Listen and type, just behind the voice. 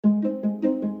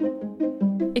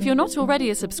If you're not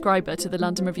already a subscriber to the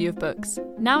London Review of Books,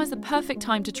 now is the perfect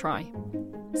time to try.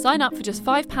 Sign up for just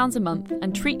 £5 a month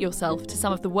and treat yourself to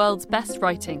some of the world's best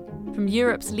writing from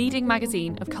Europe's leading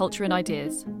magazine of culture and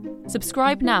ideas.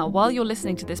 Subscribe now while you're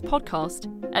listening to this podcast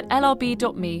at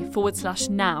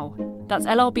lrb.me/now. That's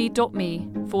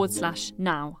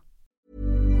lrb.me/now.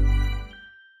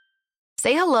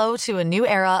 Say hello to a new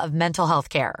era of mental health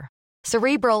care.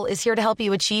 Cerebral is here to help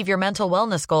you achieve your mental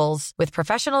wellness goals with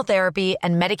professional therapy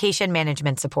and medication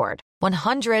management support.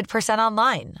 100%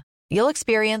 online. You'll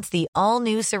experience the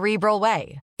all-new Cerebral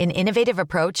Way, an innovative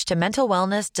approach to mental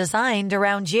wellness designed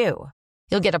around you.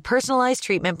 You'll get a personalized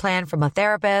treatment plan from a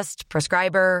therapist,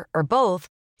 prescriber, or both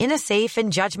in a safe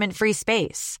and judgment-free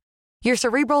space. Your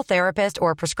Cerebral therapist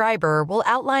or prescriber will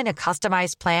outline a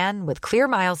customized plan with clear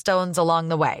milestones along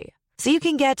the way, so you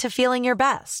can get to feeling your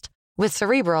best. With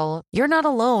Cerebral, you're not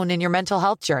alone in your mental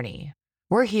health journey.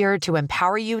 We're here to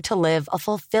empower you to live a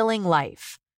fulfilling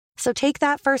life. So take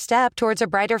that first step towards a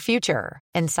brighter future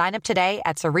and sign up today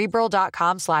at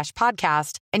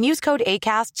Cerebral.com/podcast and use code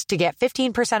ACAST to get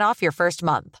 15% off your first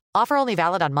month. Offer only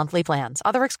valid on monthly plans.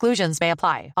 Other exclusions may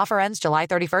apply. Offer ends July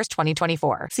 31st,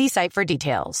 2024. See site for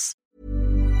details.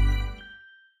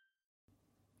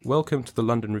 Welcome to the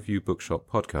London Review Bookshop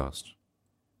podcast.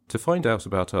 To find out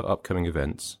about our upcoming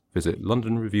events, visit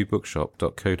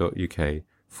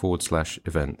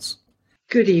londonreviewbookshop.co.uk/events.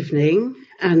 Good evening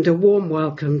and a warm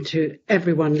welcome to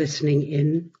everyone listening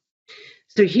in.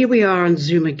 So here we are on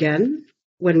Zoom again,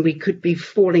 when we could be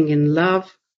falling in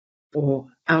love or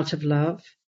out of love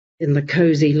in the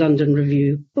cosy London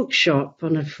Review Bookshop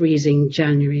on a freezing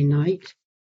January night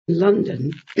in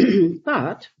London.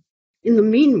 But in the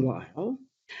meanwhile,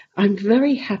 I'm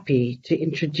very happy to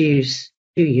introduce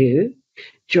to you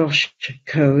Josh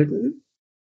Cohen.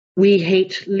 We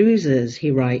hate losers, he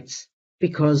writes,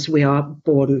 because we are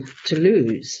born to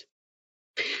lose.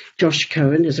 Josh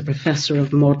Cohen is a professor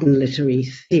of modern literary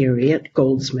theory at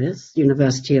Goldsmiths,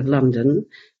 University of London,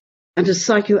 and a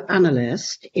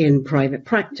psychoanalyst in private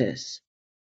practice.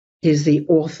 He is the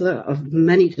author of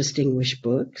many distinguished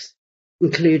books,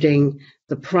 including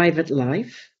The Private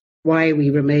Life, Why We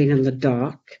Remain in the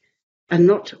Dark, and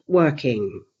Not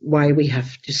Working, Why We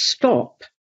Have to Stop.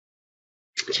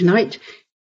 Tonight,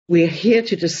 we're here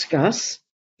to discuss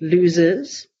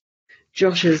Losers,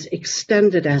 Josh's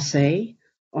extended essay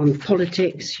on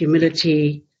politics,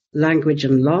 humility, language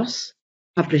and loss,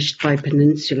 published by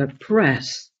Peninsula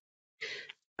Press.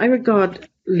 I regard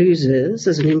Losers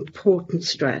as an important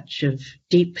stretch of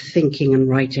deep thinking and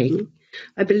writing.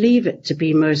 I believe it to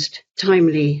be most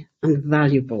timely and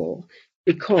valuable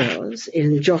because,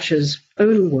 in Josh's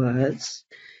own words,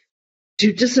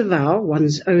 to disavow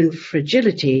one's own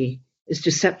fragility is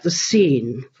to set the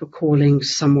scene for calling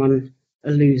someone a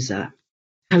loser.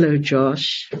 Hello,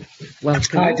 Josh.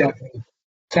 Welcome. Hi, Daphne.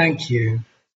 Thank you.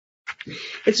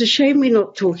 It's a shame we're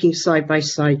not talking side by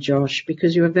side, Josh,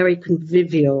 because you're a very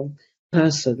convivial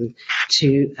person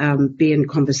to be in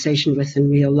conversation with in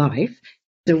real life.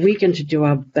 So we're going to do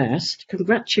our best.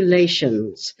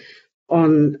 Congratulations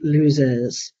on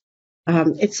Losers.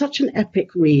 It's such an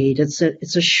epic read. It's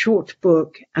a short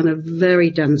book and a very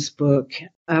dense book.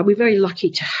 We're very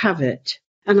lucky to have it.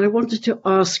 And I wanted to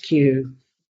ask you,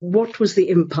 what was the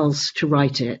impulse to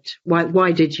write it?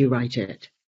 Why did you write it?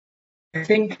 I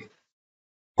think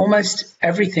almost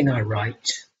everything I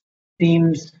write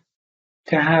seems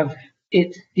to have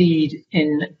its seed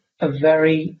in a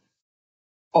very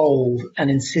old and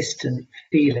insistent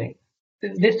feeling.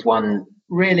 This one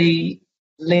really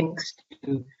links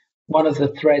to one of the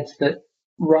threads that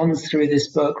runs through this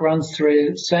book, runs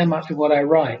through so much of what I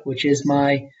write, which is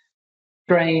my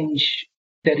strange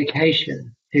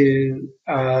dedication to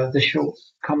the short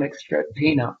comic strip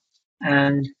Peanuts.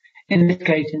 And in this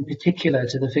case in particular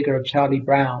to the figure of Charlie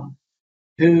Brown,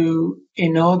 who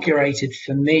inaugurated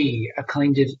for me a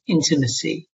kind of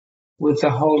intimacy with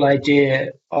the whole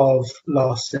idea of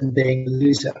loss and being a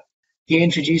loser. He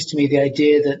introduced to me the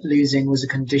idea that losing was a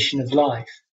condition of life.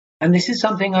 And this is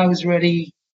something I was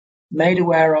really made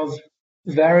aware of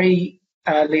very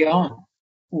early on,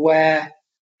 where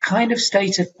kind of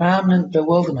state of permanent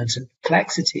bewilderment and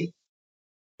perplexity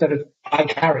that I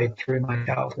carried through my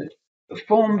childhood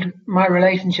formed my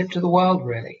relationship to the world,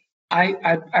 really.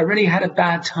 I really had a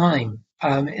bad time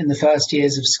in the first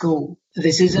years of school.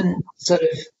 This isn't sort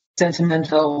of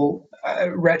sentimental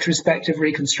retrospective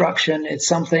reconstruction. It's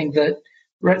something that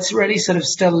really sort of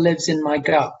still lives in my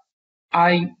gut.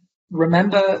 I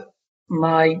remember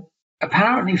my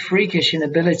apparently freakish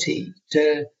inability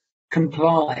to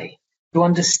comply, to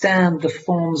understand the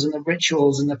forms and the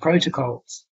rituals and the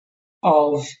protocols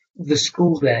of the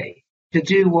school day to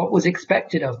do what was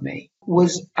expected of me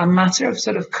was a matter of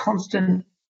sort of constant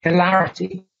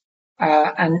hilarity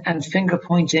and finger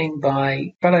pointing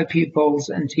by fellow pupils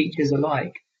and teachers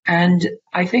alike. And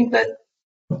I think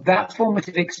that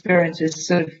formative experience is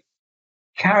sort of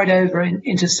carried over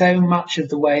into so much of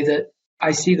the way that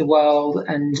I see the world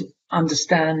and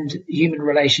understand human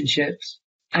relationships.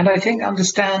 And I think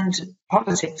understand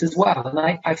politics as well.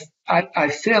 And I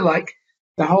feel like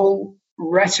the whole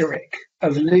rhetoric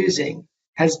of losing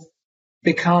has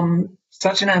become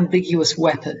such an ambiguous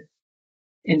weapon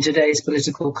in today's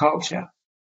political culture.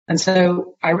 And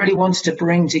so I really wanted to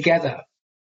bring together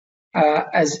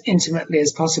as intimately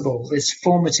as possible this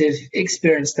formative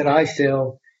experience that I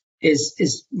feel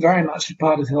is very much a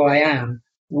part of who I am,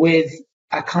 with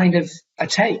a kind of a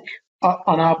take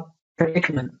on our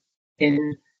predicament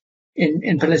in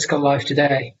political life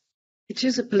today. It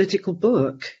is a political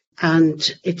book, and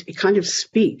it kind of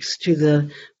speaks to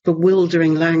the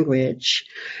bewildering language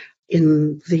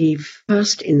in the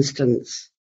first instance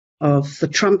of the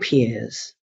Trump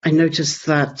years. I noticed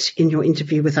that in your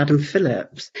interview with Adam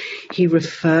Phillips, he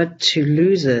referred to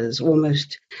Losers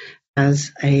almost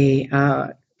as a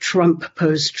Trump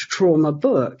post-trauma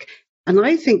book. And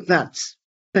I think that's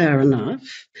fair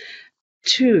enough,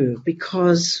 too,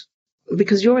 because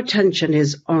your attention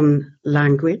is on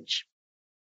language,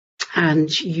 and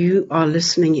you are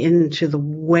listening into the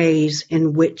ways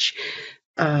in which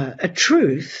a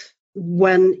truth,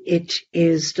 when it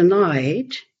is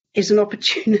denied, is an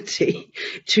opportunity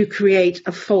to create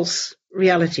a false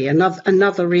reality,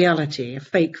 another reality, a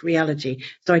fake reality.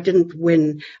 So I didn't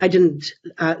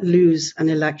lose an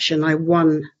election, I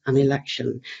won an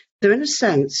election. So in a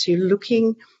sense, you're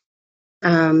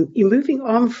moving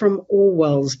on from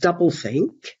Orwell's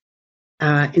doublethink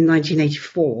in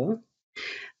 1984,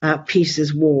 peace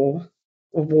is war,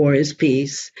 or war is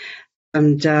peace,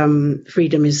 and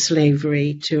freedom is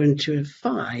slavery, 2 and 2 and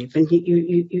 5. And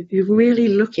you're really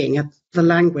looking at the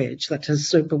language that has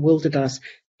so bewildered us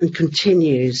and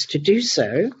continues to do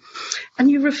so.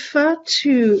 And you refer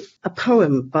to a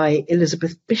poem by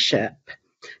Elizabeth Bishop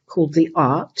called The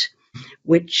Art,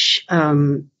 which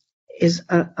is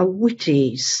a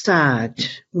witty, sad,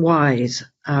 wise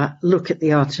look at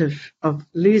the art of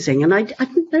losing. And I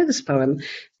didn't know this poem,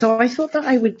 so I thought that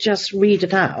I would just read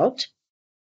it out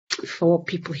for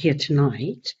people here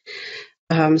tonight.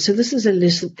 So this is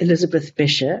Elizabeth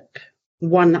Bishop,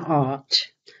 One Art.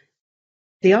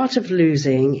 The art of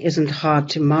losing isn't hard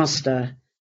to master.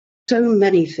 So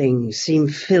many things seem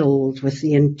filled with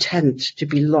the intent to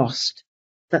be lost,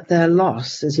 that their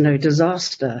loss is no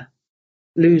disaster.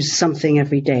 Lose something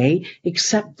every day,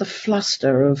 except the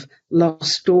fluster of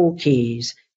lost door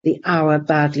keys, the hour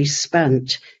badly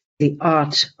spent. The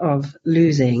art of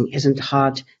losing isn't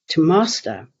hard to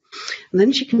master. And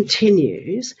then she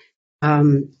continues,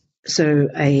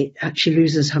 she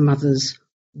loses her mother's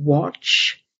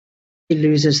watch, she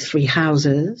loses 3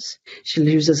 houses, she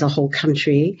loses a whole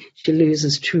country, she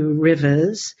loses 2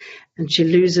 rivers, and she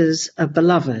loses a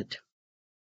beloved.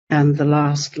 And the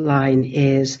last line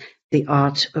is, the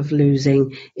art of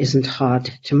losing isn't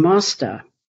hard to master.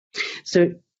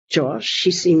 So, Josh,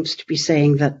 she seems to be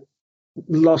saying that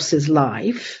loss is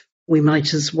life. We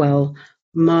might as well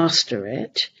master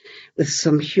it with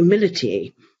some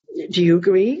humility. Do you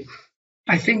agree?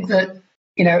 I think that,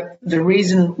 the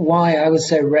reason why I was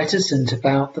so reticent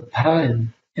about the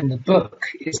poem in the book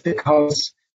is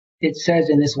because it says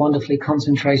in this wonderfully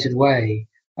concentrated way,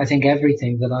 I think,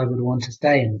 everything that I would want to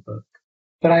say in the book.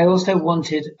 But I also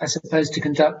wanted, I suppose, to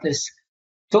conduct this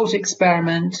thought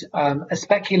experiment, a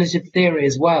speculative theory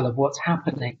as well of what's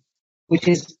happening, which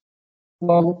is,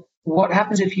 well, what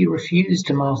happens if you refuse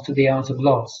to master the art of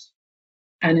loss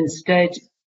and instead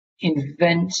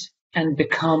invent and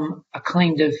become a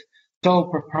kind of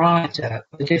sole proprietor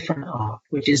of a different art,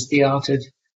 which is the art of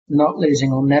not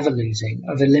losing or never losing,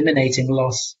 of eliminating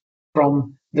loss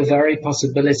from the very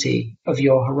possibility of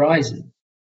your horizon.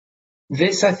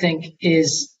 This, I think,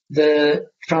 is the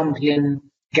Trumpian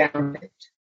gambit.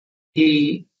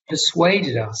 He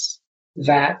persuaded us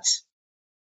that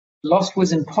loss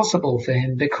was impossible for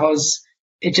him because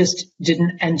it just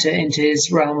didn't enter into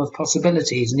his realm of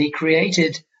possibilities. And he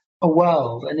created a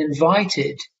world and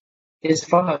invited his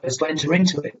followers to enter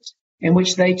into it, in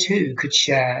which they too could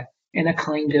share in a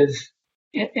kind of,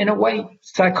 in a way,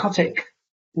 psychotic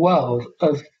world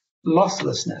of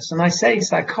losslessness. And I say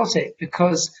psychotic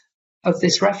because of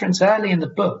this reference early in the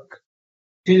book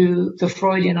to the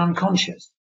Freudian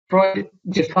unconscious. Freud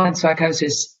defined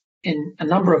psychosis in a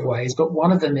number of ways, but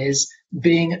one of them is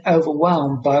being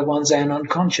overwhelmed by one's own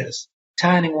unconscious,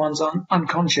 turning one's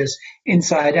unconscious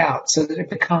inside out so that it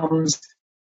becomes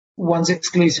one's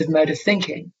exclusive mode of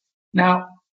thinking. Now,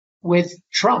 with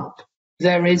Trump,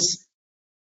 there is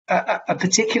a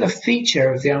particular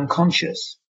feature of the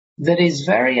unconscious that is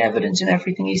very evident in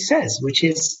everything he says, which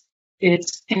is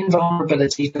its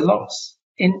invulnerability to loss.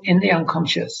 In the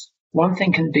unconscious, one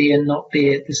thing can be and not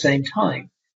be at the same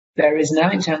time. There is no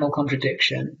internal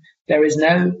contradiction. There is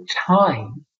no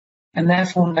time, and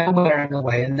therefore no wearing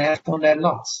away, and therefore no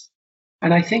loss.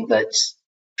 And I think that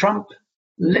Trump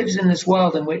lives in this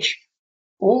world in which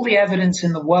all the evidence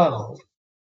in the world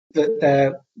that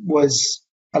there was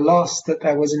a loss, that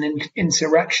there was an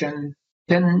insurrection,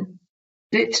 then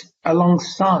sit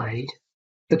alongside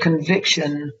the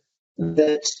conviction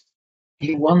that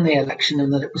he won the election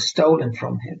and that it was stolen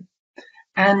from him.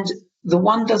 And the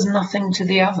one does nothing to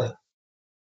the other.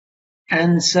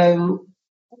 And so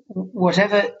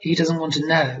whatever he doesn't want to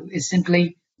know is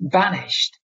simply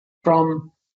banished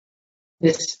from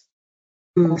this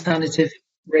alternative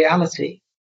reality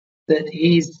that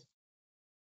he's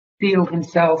sealed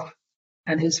himself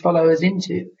and his followers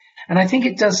into. And I think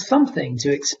it does something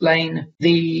to explain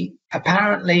the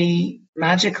apparently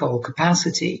magical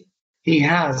capacity he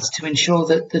has to ensure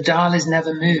that the dial is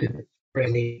never moved,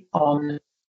 really, on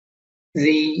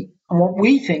what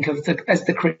we think of as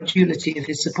the credulity of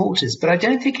his supporters. But I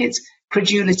don't think it's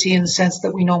credulity in the sense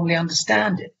that we normally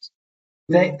understand it.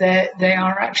 They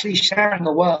are actually sharing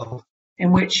a world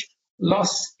in which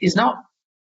loss is not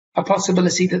a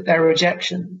possibility that they're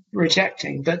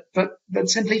rejecting, but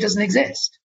simply doesn't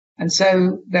exist. And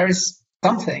so there is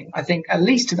something, I think, at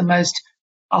least to the most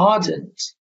ardent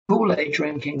Kool-Aid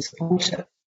drinking supporter,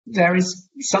 there is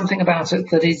something about it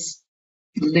that is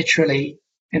literally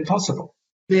impossible.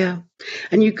 Yeah,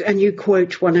 and you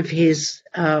quote one of his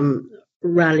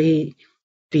rally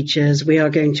speeches: "We are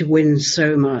going to win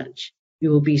so much,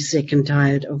 you will be sick and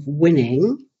tired of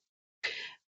winning."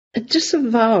 A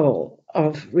disavowal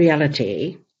of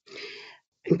reality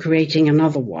and creating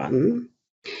another one.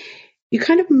 You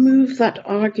kind of move that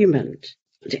argument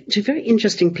to very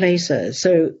interesting places.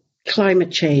 So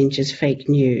climate change is fake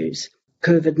news.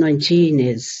 COVID-19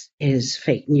 is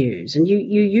fake news. And you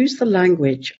use the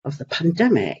language of the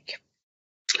pandemic.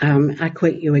 I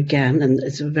quote you again, and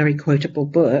it's a very quotable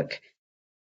book.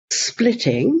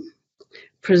 "Splitting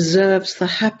preserves the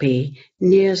happy,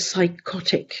 near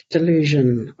psychotic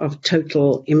delusion of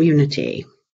total immunity."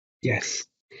 Yes.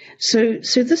 So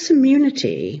this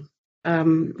immunity,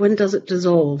 when does it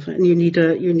dissolve? And you need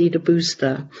a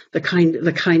booster, the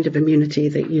kind of immunity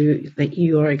that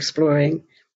you are exploring.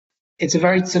 It's a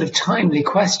very sort of timely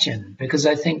question, because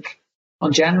I think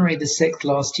on January the 6th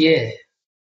last year,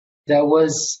 there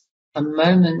was a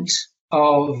moment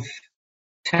of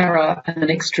terror and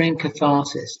an extreme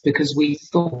catharsis, because we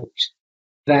thought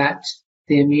that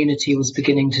the immunity was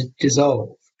beginning to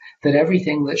dissolve, that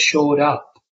everything that shored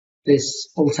up this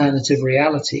alternative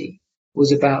reality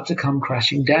was about to come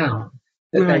crashing down,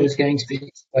 that there was going to be an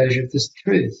exposure of this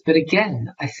truth. But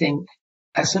again, I think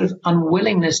a sort of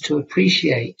unwillingness to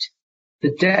appreciate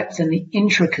the depth and the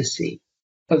intricacy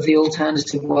of the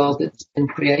alternative world that's been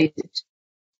created.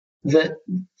 The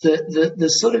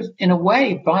sort of, in a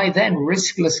way, by then,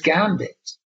 riskless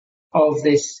gambit of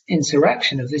this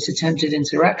insurrection, of this attempted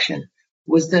insurrection,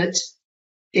 was that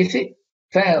if it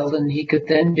failed and he could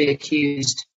then be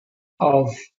accused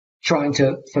of trying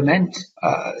to foment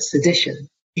sedition,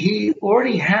 he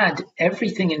already had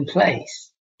everything in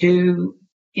place to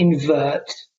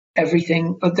invert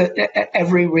everything,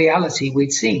 every reality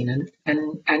we'd seen,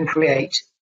 and create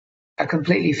a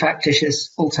completely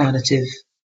factitious alternative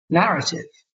narrative,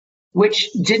 which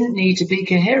didn't need to be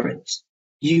coherent.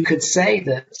 You could say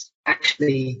that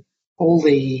actually all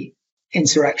the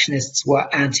insurrectionists were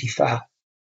Antifa,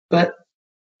 but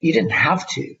you didn't have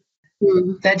to.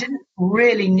 There didn't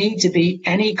really need to be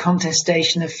any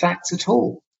contestation of facts at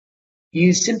all.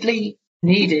 You simply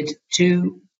needed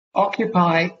to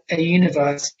occupy a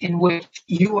universe in which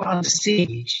you were under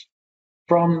siege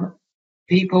from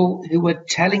people who were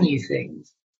telling you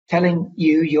things, telling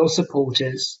you, your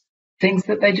supporters, things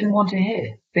that they didn't want to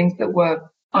hear, things that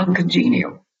were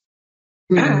uncongenial.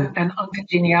 And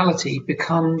uncongeniality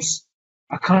becomes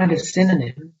a kind of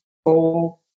synonym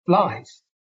for lies.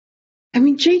 I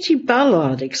mean, J.T.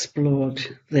 Ballard explored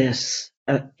this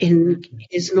in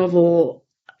his novel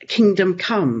Kingdom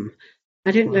Come.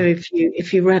 I don't know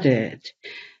if you read it.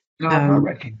 No, I've not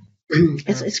read it.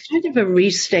 It's kind of a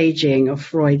restaging of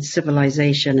Freud's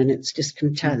civilization and its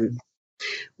discontent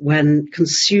when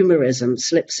consumerism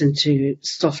slips into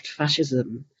soft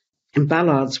fascism. In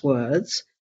Ballard's words,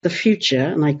 the future,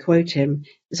 and I quote him,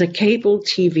 is a cable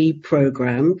TV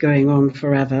program going on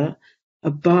forever,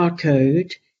 a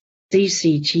barcode,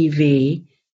 CCTV,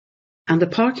 and a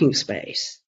parking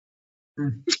space.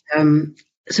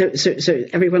 So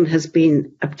everyone has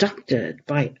been abducted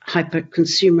by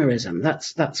hyper-consumerism.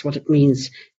 That's what it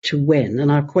means to win.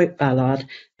 And I'll quote Ballard,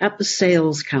 at the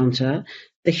sales counter,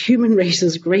 the human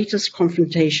race's greatest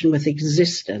confrontation with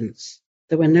existence.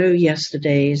 There were no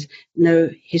yesterdays, no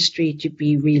history to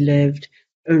be relived,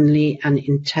 only an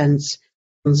intense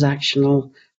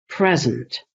transactional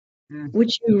present. Would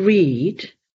you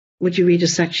read a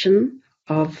section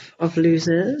of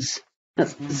Losers that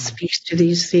speaks to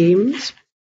these themes?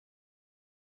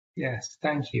 Yes,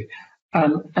 thank you.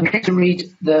 I'm going to read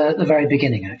the very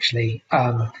beginning, actually,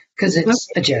 because it's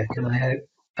a joke, and I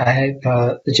hope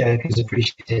the joke is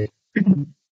appreciated.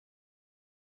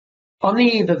 On the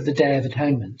eve of the Day of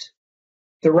Atonement,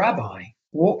 the rabbi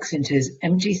walks into his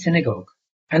empty synagogue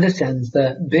and ascends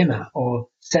the bima, or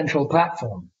central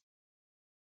platform.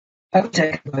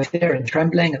 Overtaken by fear and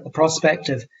trembling at the prospect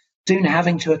of soon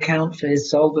having to account for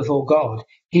his soul before God,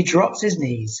 he drops his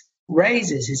knees,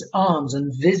 raises his arms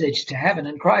and visage to heaven,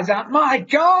 and cries out, "My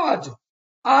God,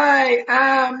 I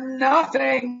am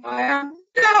nothing! I am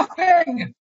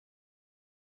nothing!"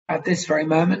 At this very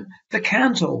moment, the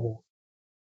cantor,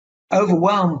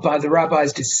 overwhelmed by the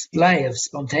rabbi's display of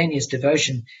spontaneous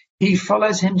devotion, he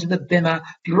follows him to the bima,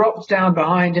 drops down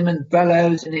behind him, and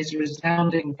bellows in his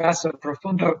resounding basso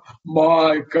profundo,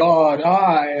 "My God,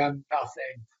 I am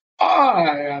nothing!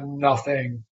 I am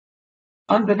nothing!"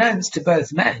 Unbeknownst to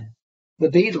both men, the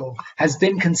beadle has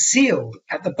been concealed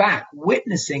at the back,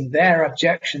 witnessing their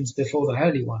objections before the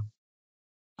Holy One.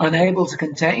 Unable to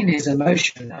contain his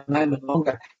emotion a moment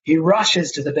longer, he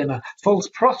rushes to the bima, falls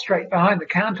prostrate behind the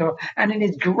cantor, and in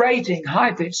his grating,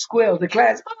 high-pitched squeal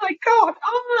declares, "My God,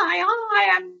 I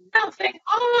am nothing!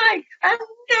 I am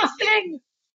nothing!"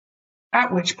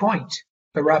 At which point,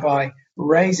 the rabbi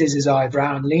raises his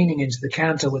eyebrow and, leaning into the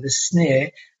cantor with a sneer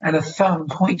and a thumb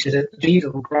pointed at the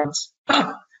beadle, grunts,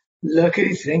 "Look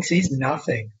who thinks he's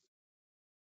nothing."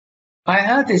 I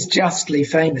heard this justly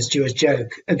famous Jewish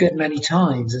joke a good many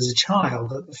times as a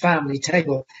child at the family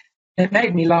table. It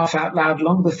made me laugh out loud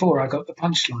long before I got the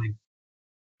punchline.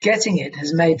 Getting it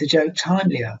has made the joke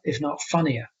timelier, if not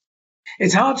funnier.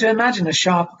 It's hard to imagine a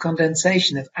sharper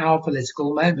condensation of our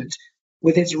political moment,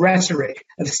 with its rhetoric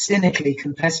of cynically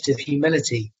competitive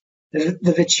humility, the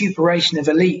vituperation of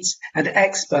elites and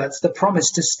experts, the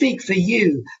promise to speak for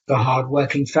you, the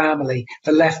hard-working family,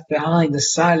 the left behind, the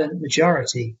silent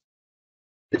majority.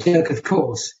 The joke, of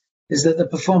course, is that the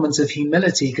performance of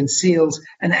humility conceals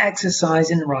an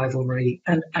exercise in rivalry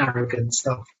and arrogant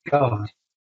self-regard.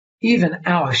 Even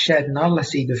our shared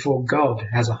nullity before God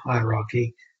has a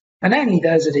hierarchy, and only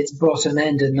those at its bottom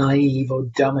end are naive or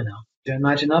dumb enough to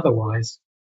imagine otherwise.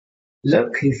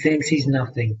 Look who thinks he's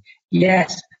nothing.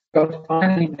 Yes, God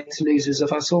finally makes losers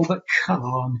of us all, but come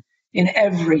on. In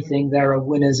everything there are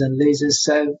winners and losers,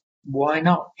 so why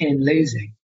not in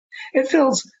losing? It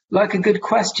feels like a good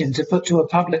question to put to a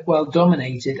public well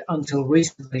dominated, until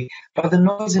recently, by the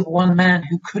noise of one man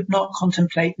who could not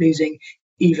contemplate losing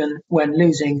even when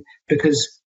losing,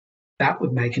 because that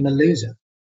would make him a loser.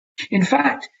 In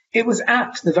fact, it was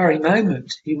at the very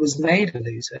moment he was made a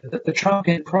loser that the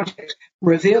Trumpian project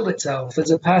revealed itself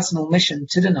as a personal mission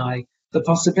to deny the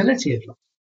possibility of loss.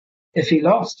 If he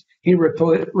lost, he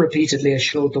repeatedly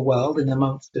assured the world in the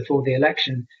months before the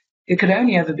election, it could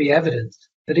only ever be evidence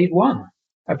that he'd won,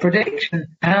 a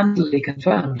prediction handily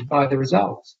confirmed by the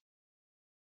results.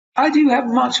 "I do have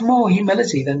much more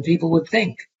humility than people would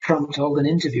think," Trump told an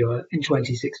interviewer in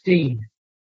 2016.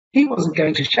 He wasn't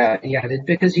going to show it, he added,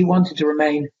 because he wanted to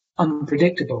remain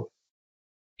unpredictable.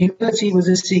 Humility was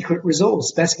a secret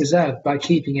resource best preserved by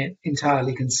keeping it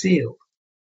entirely concealed.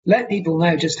 Let people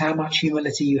know just how much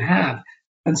humility you have,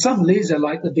 and some loser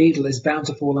like the beadle is bound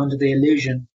to fall under the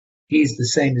illusion he's the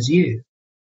same as you.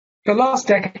 The last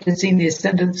decade has seen the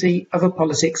ascendancy of a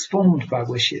politics formed by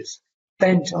wishes,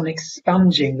 bent on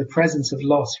expunging the presence of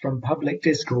loss from public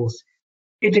discourse.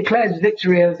 It declares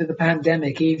victory over the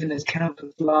pandemic even as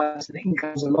countless lives and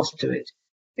incomes are lost to it.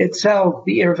 It sells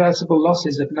the irreversible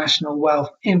losses of national wealth,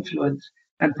 influence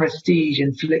and prestige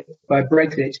inflicted by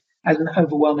Brexit as an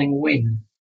overwhelming win.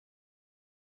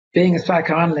 Being a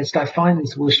psychoanalyst, I find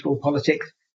this wishful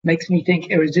politics makes me think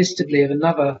irresistibly of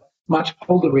another, much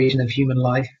older region of human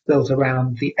life built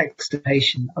around the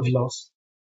extirpation of loss.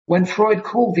 When Freud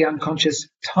called the unconscious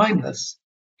timeless,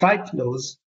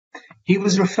 zeitlos, he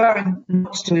was referring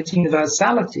not to its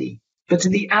universality, but to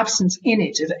the absence in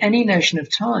it of any notion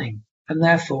of time, and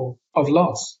therefore of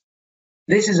loss.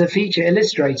 This is a feature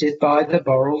illustrated by the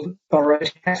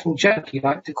borrowed kettle joke he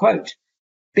liked to quote.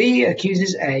 B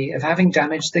accuses A of having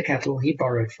damaged the kettle he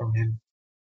borrowed from him.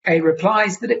 A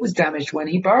replies that it was damaged when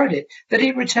he borrowed it, that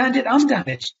he returned it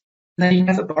undamaged, and that he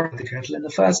never borrowed the kettle in the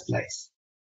first place.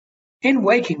 In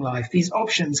waking life, these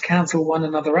options cancel one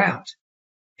another out.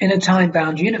 In a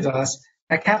time-bound universe,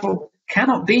 a kettle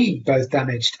cannot be both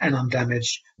damaged and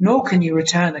undamaged, nor can you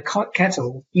return a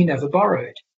kettle you never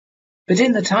borrowed. But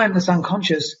in the timeless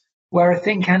unconscious, where a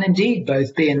thing can indeed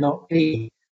both be and not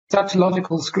be, such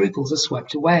logical scruples are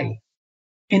swept away.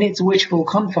 In its wishful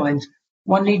confines,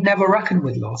 one need never reckon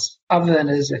with loss, other than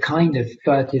as a kind of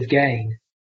furtive gain.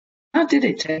 How did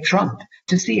it take Trump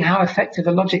to see how effective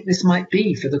a logic this might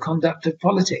be for the conduct of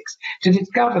politics, to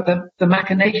discover that the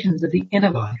machinations of the inner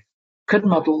life could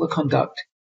model the conduct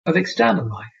of external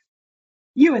life?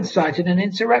 You incited an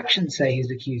insurrection, say his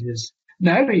accusers.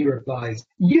 No, he replies,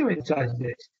 you incited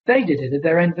it. They did it of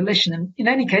their own volition, and in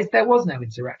any case there was no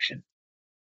insurrection.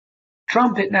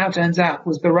 Trump, it now turns out,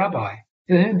 was the rabbi,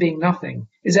 to whom being nothing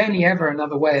is only ever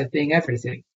another way of being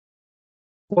everything.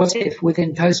 What if,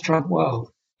 within post-Trump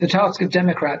world, the task of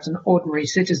Democrats and ordinary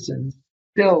citizens,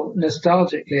 still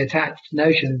nostalgically attached to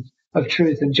notions of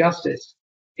truth and justice,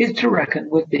 is to reckon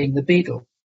with being the beadle,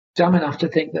 dumb enough to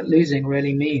think that losing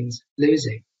really means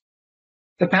losing?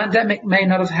 The pandemic may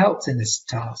not have helped in this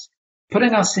task,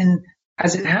 putting us in,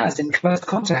 as it has, in close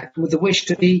contact with the wish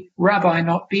to be rabbi,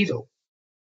 not beadle.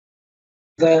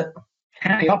 The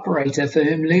canny operator for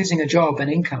whom losing a job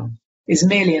and income is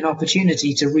merely an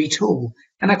opportunity to retool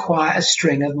and acquire a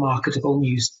string of marketable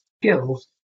new skills,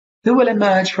 who will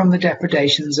emerge from the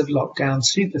depredations of lockdown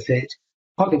superfit,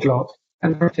 polyglot,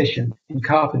 and proficient in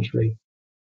carpentry.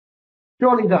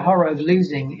 Surely the horror of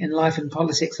losing in life and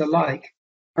politics alike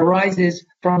arises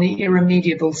from the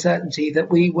irremediable certainty that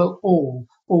we will all,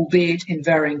 albeit in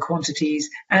varying quantities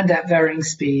and at varying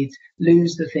speeds,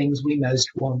 lose the things we most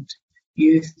want: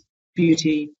 youth,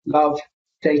 beauty, love,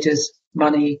 status,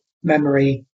 money,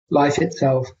 memory, life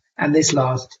itself, and this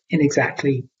last in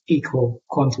exactly equal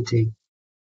quantity.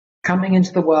 Coming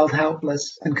into the world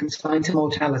helpless and consigned to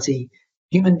mortality,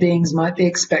 human beings might be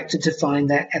expected to find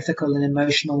their ethical and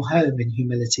emotional home in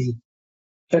humility.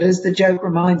 But as the joke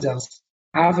reminds us,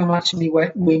 however much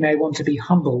we may want to be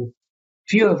humble,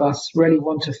 few of us really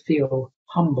want to feel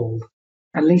humbled,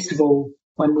 and least of all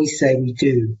when we say we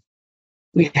do.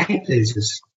 We hate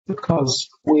losers because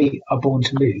we are born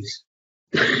to lose.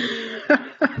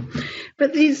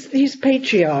 But these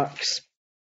patriarchs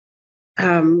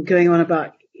going on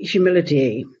about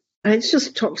humility, it's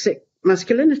just toxic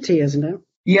masculinity, isn't it?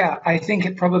 Yeah, I think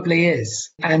it probably is.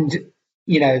 And,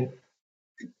 you know,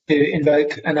 to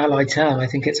invoke an allied term, I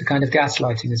think it's a kind of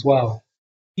gaslighting as well.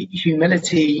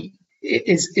 Humility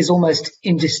is almost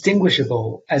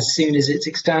indistinguishable as soon as it's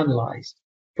externalized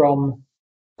from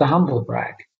the humble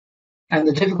brag. And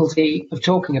the difficulty of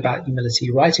talking about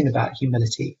humility, writing about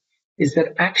humility, is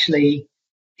that actually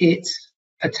it's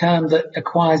a term that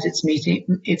acquires its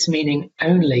meaning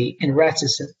only in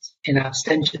reticence, in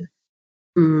abstention.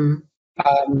 Mm.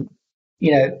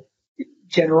 You know,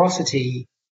 generosity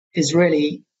is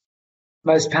really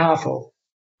most powerful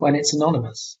when it's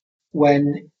anonymous,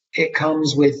 when it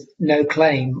comes with no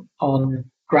claim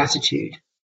on gratitude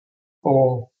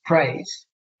or praise.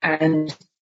 And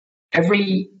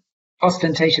every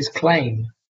ostentatious claim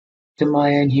to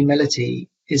my own humility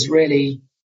is really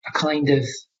a kind of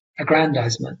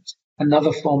aggrandizement,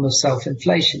 another form of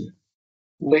self-inflation,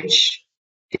 which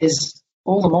is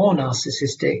all the more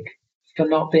narcissistic for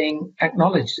not being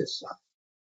acknowledged as such.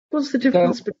 What's the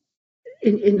difference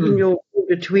in your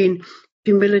between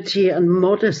humility and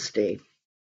modesty?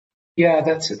 Yeah,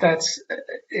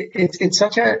 it's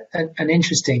such an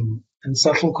interesting and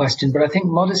subtle question, but I think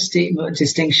modesty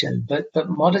distinction, but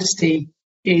modesty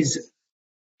is,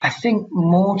 I think,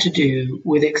 more to do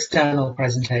with external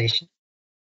presentation.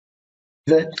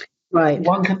 That right.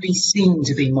 One can be seen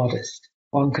to be modest.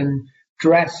 One can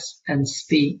dress and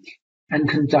speak and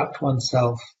conduct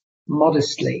oneself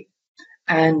modestly.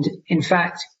 And in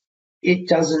fact, it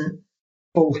doesn't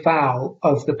fall foul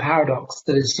of the paradox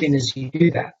that as soon as you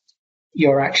do that,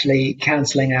 you're actually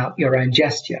cancelling out your own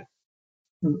gesture.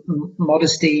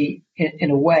 Modesty,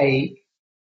 in a way,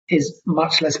 is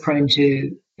much less prone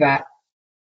to that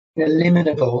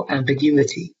eliminable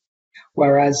ambiguity,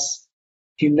 whereas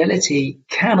humility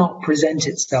cannot present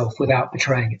itself without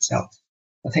betraying itself.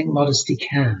 I think modesty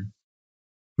can.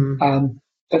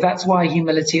 But that's why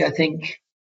humility, I think,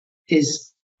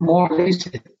 is more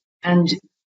elusive and,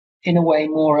 in a way,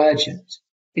 more urgent.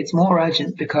 It's more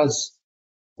urgent because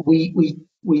we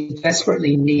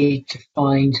desperately need to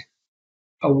find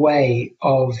a way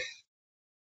of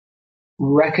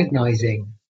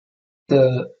recognizing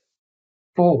the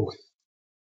force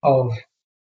of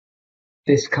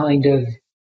this kind of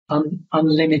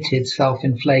unlimited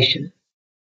self-inflation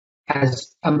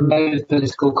as a mode of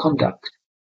political conduct.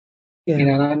 Yeah. You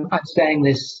know, and I'm saying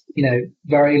this, you know,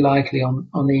 very likely on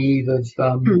the eve of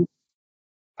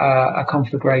a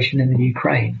conflagration in the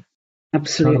Ukraine.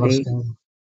 Absolutely.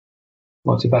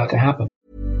 What's about to happen.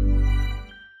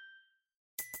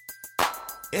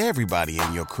 Everybody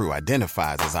in your crew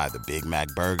identifies as either Big Mac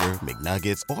Burger,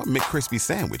 McNuggets, or McCrispy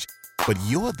Sandwich. But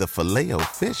you're the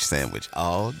Filet-O-Fish Sandwich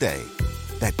all day.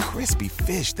 That crispy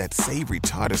fish, that savory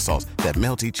tartar sauce, that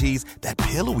melty cheese, that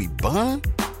pillowy bun.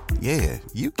 Yeah,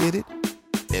 you get it.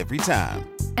 Every time.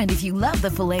 And if you love the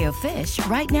Filet-O-Fish,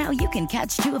 right now you can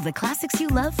catch two of the classics you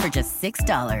love for just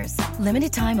 $6.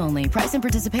 Limited time only. Price and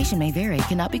participation may vary.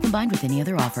 Cannot be combined with any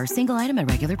other offer. Single item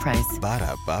at regular price.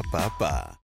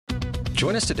 Ba-da-ba-ba-ba.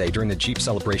 Join us today during the Jeep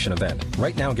Celebration event.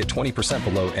 Right now, get 20%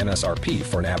 below MSRP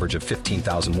for an average of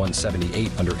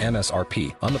 $15,178 under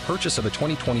MSRP on the purchase of a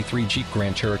 2023 Jeep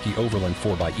Grand Cherokee Overland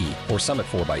 4xE or Summit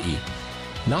 4xE.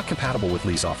 Not compatible with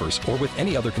lease offers or with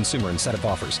any other consumer incentive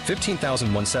offers.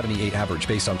 $15,178 average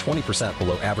based on 20%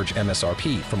 below average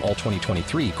MSRP from all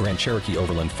 2023 Grand Cherokee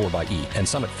Overland 4xE and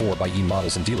Summit 4xE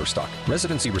models in dealer stock.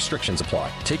 Residency restrictions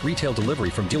apply. Take retail delivery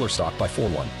from dealer stock by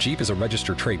 4/1. Jeep is a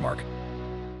registered trademark.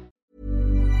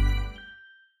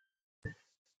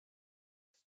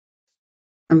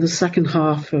 And the second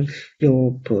half of your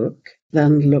book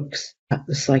then looks at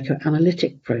the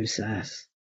psychoanalytic process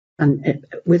and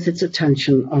with its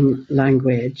attention on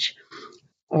language,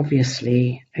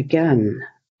 obviously, again.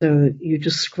 So you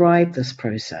describe this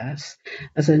process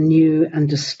as a new and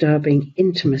disturbing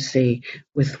intimacy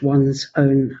with one's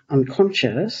own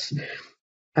unconscious.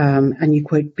 And you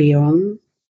quote Bion,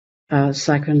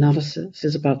 psychoanalysis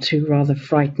is about two rather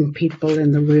frightened people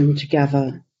in the room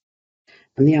together.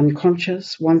 And the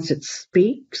unconscious, once it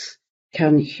speaks,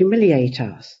 can humiliate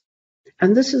us.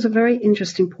 And this is a very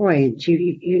interesting point.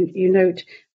 You note,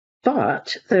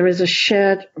 but there is a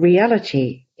shared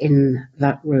reality in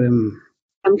that room.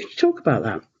 And can you talk about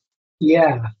that?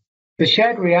 Yeah. The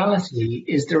shared reality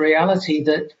is the reality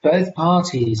that both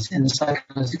parties in the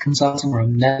psychoanalytic consulting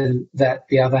room know that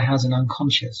the other has an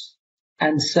unconscious.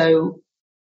 And so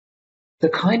the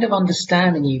kind of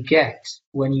understanding you get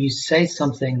when you say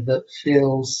something that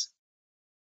feels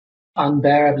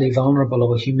unbearably vulnerable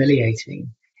or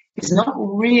humiliating is not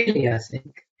really, I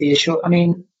think, the assurance. I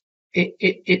mean,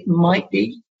 it might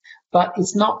be, but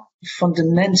it's not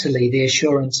fundamentally the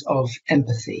assurance of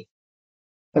empathy,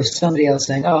 of somebody else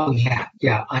saying, oh, yeah,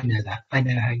 I know that. I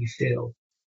know how you feel.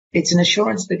 It's an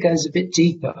assurance that goes a bit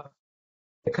deeper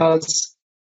because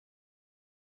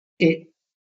the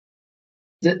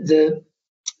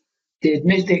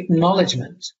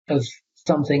acknowledgement of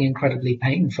something incredibly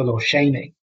painful or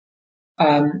shaming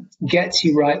gets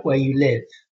you right where you live.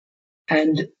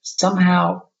 And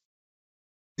somehow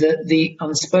the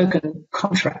unspoken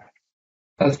contract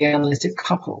of the analytic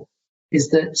couple is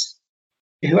that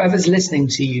whoever's listening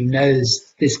to you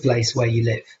knows this place where you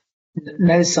live,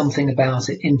 knows something about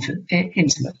it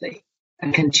intimately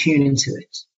and can tune into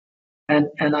it.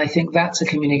 And I think that's a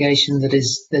communication that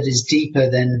is deeper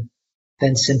than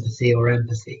sympathy or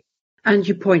empathy. And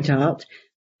you point out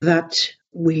that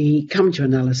we come to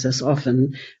analysis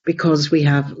often because we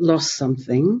have lost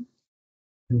something,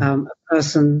 a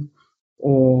person,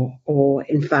 or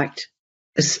in fact,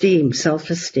 esteem,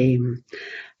 self-esteem,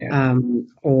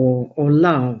 or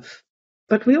love.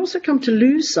 But we also come to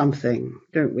lose something,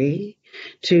 don't we?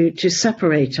 To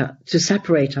separate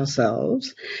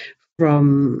ourselves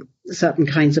from certain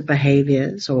kinds of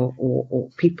behaviors or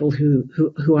people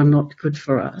who are not good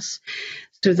for us.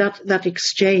 So that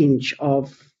exchange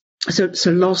of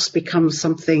so loss becomes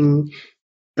something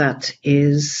that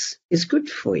is good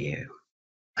for you,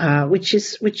 which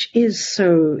is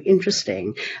so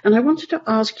interesting. And I wanted to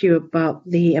ask you about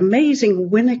the amazing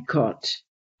Winnicott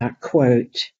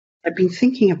quote I've been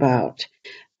thinking about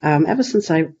ever since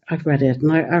I've read it,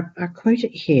 and I quote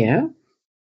it here.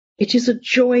 It is a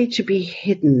joy to be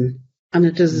hidden and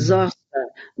a disaster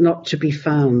not to be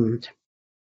found.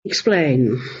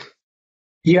 Explain.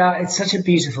 Yeah, it's such a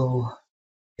beautiful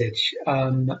pitch.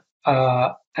 And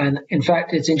in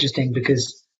fact, it's interesting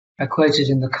because I quote it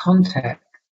in the context,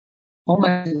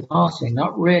 almost in passing,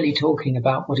 not really talking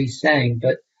about what he's saying,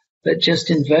 but just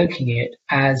invoking it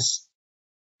as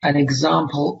an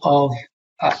example of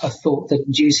a thought that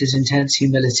induces intense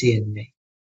humility in me.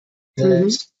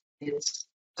 That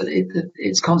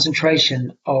it's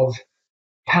concentration of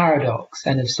paradox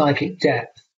and of psychic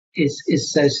depth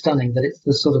is so stunning that it's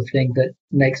the sort of thing that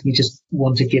makes me just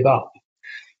want to give up.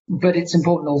 But it's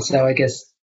important also, I guess,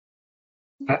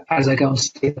 as I go on to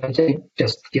say, I don't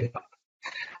just give up.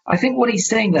 I think what he's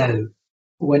saying, though,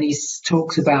 when he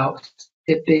talks about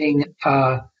it being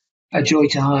a joy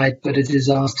to hide but a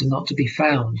disaster not to be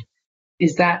found,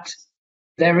 is that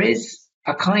there is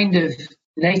a kind of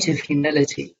native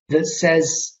humility that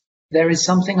says there is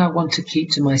something I want to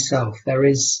keep to myself. There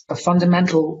is a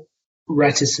fundamental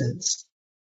reticence,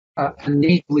 a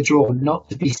need to withdraw, not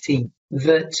to be seen,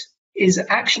 that is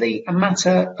actually a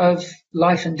matter of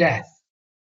life and death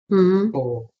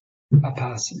for a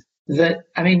person. That,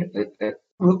 I mean,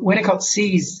 Winnicott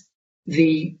sees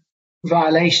the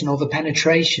violation or the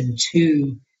penetration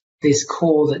to this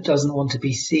core that doesn't want to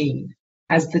be seen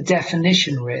as the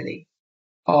definition, really,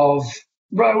 of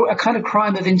a kind of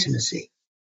crime of intimacy,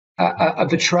 a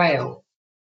betrayal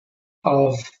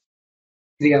of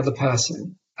the other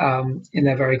person in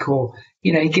their very core.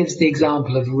 You know, he gives the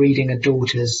example of reading a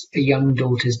young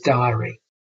daughter's diary.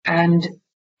 And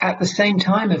at the same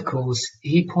time, of course,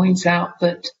 he points out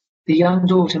that the young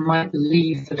daughter might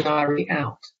leave the diary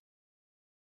out,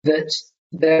 that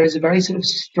there is a very sort of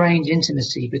strange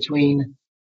intimacy between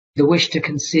the wish to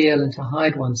conceal and to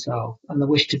hide oneself and the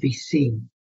wish to be seen.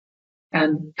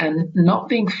 And not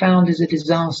being found is a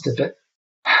disaster, but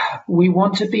we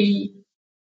want to be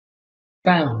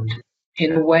found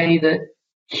in a way that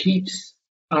keeps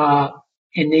our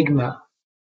enigma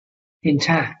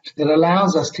intact, that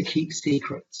allows us to keep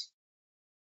secrets.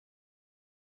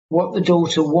 What the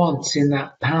daughter wants in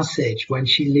that passage when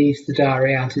she leaves the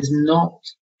diary out is not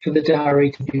for the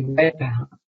diary to be read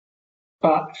perhaps,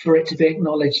 but for it to be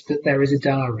acknowledged that there is a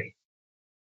diary.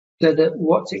 So that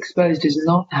what's exposed is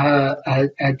not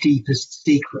her deepest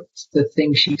secrets, the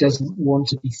thing she doesn't want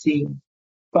to be seen,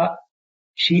 but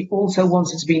she also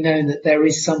wants it to be known that there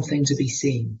is something to be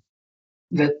seen,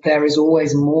 that there is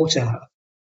always more to her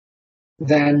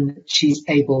than she's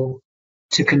able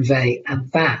to convey.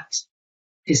 And that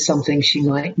is something she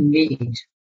might need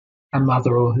a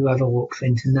mother or whoever walks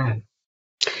in to know.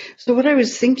 So what I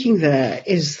was thinking there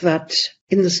is that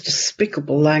in this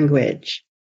despicable language,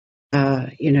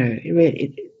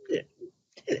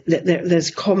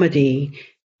 there's comedy,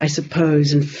 I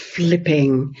suppose, in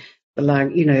flipping the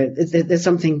language. There's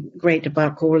something great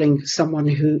about calling someone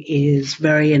who is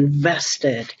very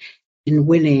invested in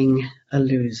winning a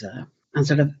loser and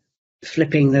sort of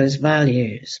flipping those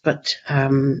values. But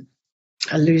a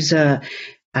loser,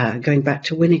 going back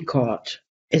to Winnicott,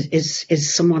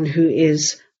 is someone who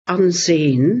is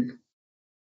unseen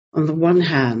on the one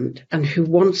hand and who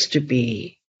wants to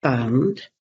be found,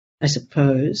 I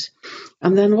suppose,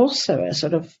 and then also a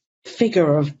sort of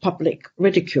figure of public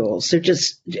ridicule. So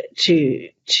just to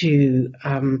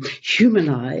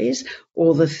humanize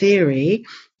all the theory,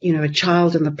 a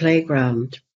child in the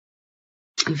playground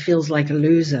who feels like a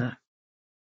loser,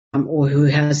 or who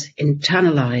has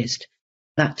internalized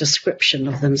that description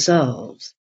of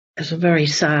themselves, is a very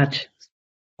sad.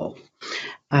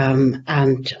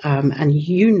 And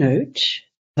you note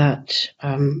that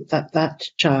that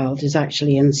child is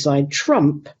actually inside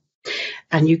Trump,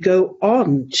 and you go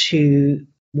on to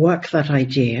work that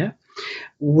idea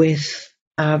with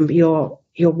your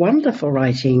wonderful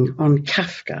writing on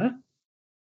Kafka,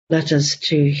 Letters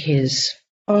to His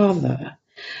Father,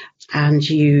 and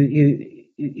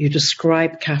you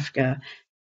describe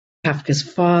Kafka's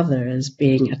father as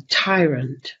being a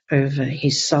tyrant over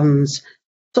his son's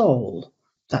soul.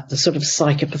 That the sort of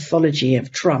psychopathology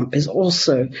of Trump is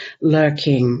also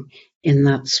lurking in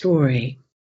that story.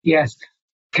 Yes.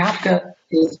 Kafka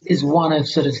is one of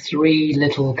sort of three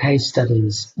little case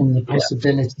studies on the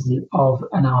possibility of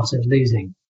an art of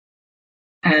losing.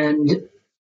 And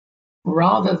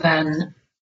rather than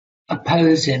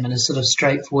oppose him in a sort of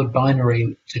straightforward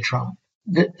binary to Trump,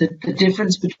 the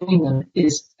difference between them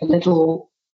is a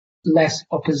little less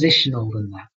oppositional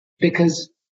than that. Because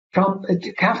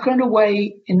Kafka, in a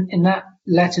way, in that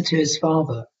letter to his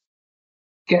father,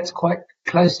 gets quite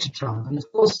close to Trump. And of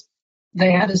course,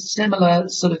 they had a similar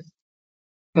sort of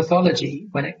pathology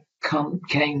when it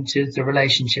came to the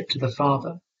relationship to the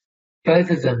father.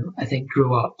 Both of them, I think,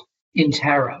 grew up in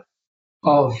terror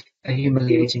of a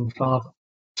humiliating father.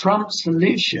 Trump's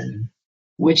solution,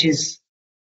 which is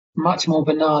much more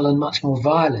banal and much more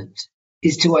violent,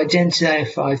 is to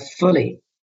identify fully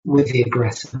with the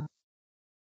aggressor,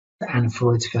 Anna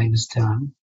Freud's famous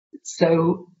term.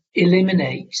 So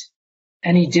eliminate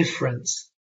any difference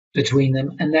between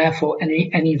them and therefore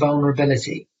any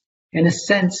vulnerability. In a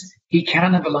sense, he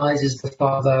cannibalizes the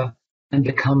father and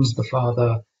becomes the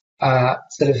father,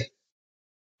 sort of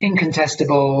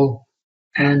incontestable,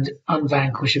 and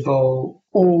unvanquishable,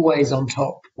 always on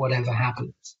top, whatever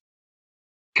happens.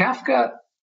 Kafka,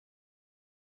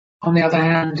 on the other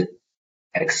hand,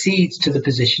 accedes to the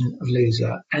position of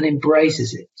loser and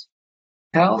embraces it,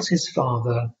 tells his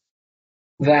father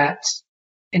that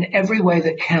in every way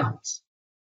that counts,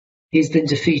 he's been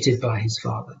defeated by his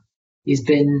father. He's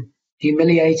been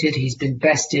humiliated, he's been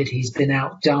bested, he's been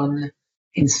outdone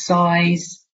in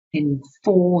size, in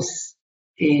force,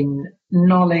 in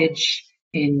knowledge,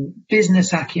 in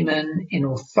business acumen, in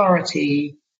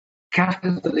authority.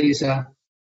 Kafka's the loser,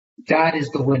 Dad is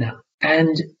the winner.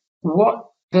 And what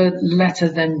the letter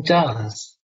then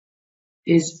does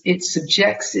is it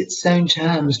subjects its own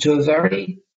terms to a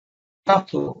very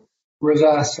subtle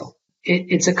reversal.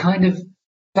 It's a kind of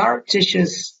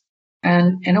surreptitious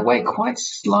and, in a way, quite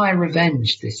sly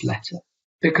revenge, this letter,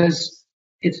 because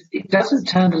it doesn't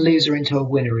turn the loser into a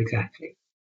winner exactly.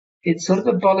 It sort of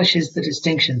abolishes the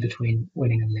distinction between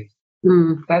winning and losing.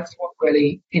 Mm. That's what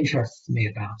really interests me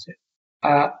about it.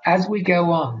 As we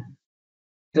go on,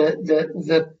 there's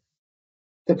a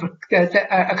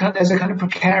kind of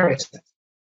precariousness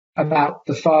about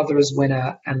the father as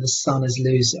winner and the son as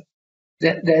loser.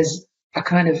 There's a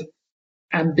kind of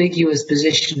ambiguous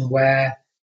position where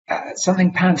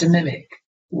something pantomimic,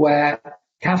 where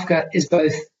Kafka is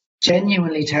both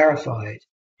genuinely terrified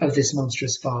of this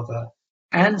monstrous father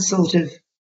and sort of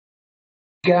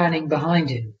gurning behind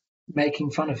him,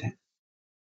 making fun of him.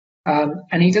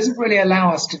 And he doesn't really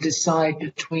allow us to decide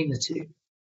between the two.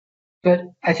 But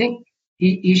I think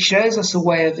he shows us a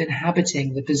way of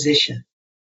inhabiting the position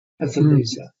of the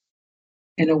loser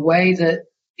in a way that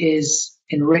is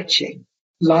enriching,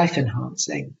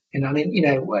 life-enhancing. And I mean,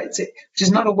 which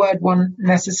is not a word one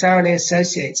necessarily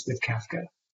associates with Kafka.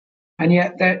 And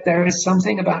yet there is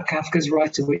something about Kafka's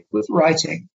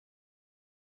writing,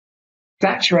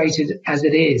 saturated as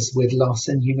it is with loss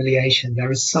and humiliation.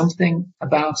 There is something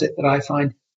about it that I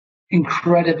find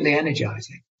incredibly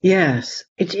energizing. Yes,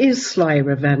 it is sly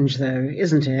revenge, though,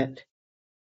 isn't it?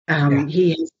 Yeah.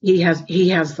 He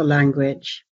has the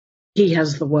language, he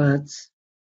has the words,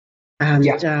 and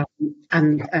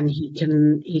he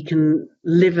can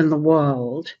live in the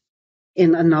world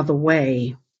in another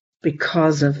way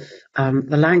because of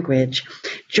the language.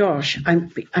 Josh,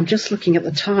 I'm just looking at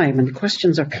the time, and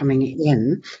questions are coming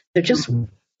in. So just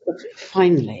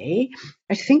finally,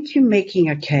 I think you're making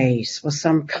a case for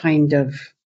some kind of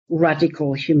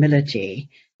radical humility.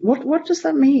 What does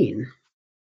that mean?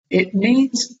 It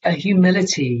means a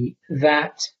humility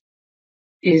that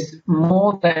is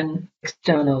more than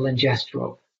external and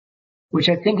gestural, which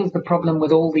I think is the problem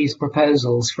with all these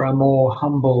proposals for a more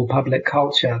humble public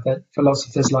culture that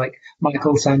philosophers like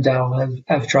Michael Sandel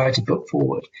have tried to put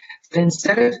forward. So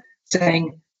instead of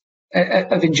saying,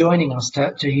 of enjoining us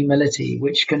to humility,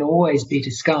 which can always be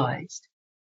disguised,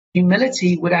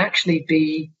 humility would actually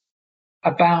be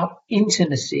about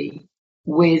intimacy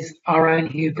with our own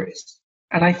hubris.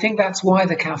 And I think that's why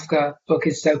the Kafka book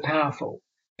is so powerful,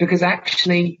 because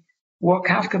actually what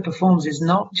Kafka performs is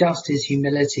not just his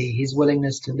humility, his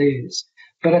willingness to lose,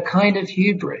 but a kind of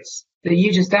hubris that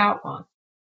you just outlined,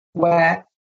 where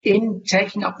in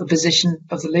taking up the position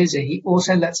of the loser, he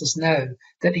also lets us know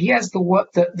that he has the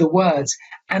words,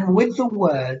 and with the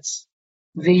words,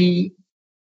 the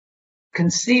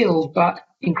concealed but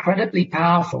incredibly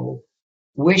powerful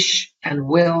wish and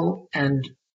will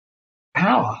and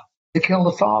power to kill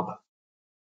the father.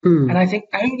 And I think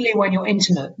only when you're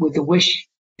intimate with the wish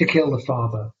to kill the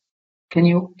father can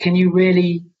you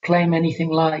really claim anything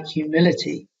like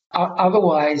humility.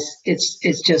 Otherwise,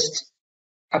 it's just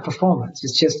a performance.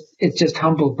 It's just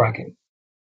humble bragging.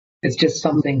 It's just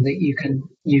something that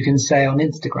you can say on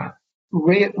Instagram.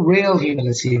 Real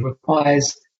humility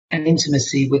requires an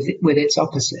intimacy with its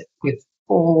opposite, with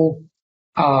all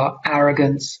our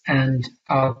arrogance and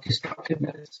our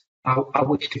destructiveness, our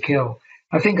wish to kill.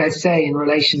 I think I say in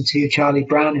relation to Charlie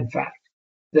Brown, in fact,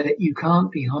 that you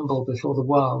can't be humble before the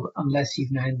world unless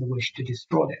you've known the wish to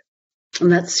destroy it.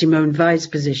 And that's Simone Weil's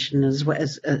position as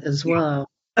well.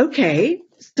 Okay,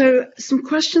 so some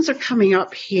questions are coming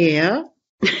up here.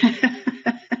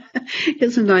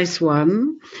 Here's a nice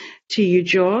one to you,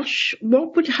 Josh.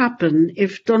 What would happen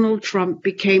if Donald Trump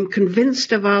became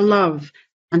convinced of our love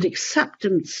and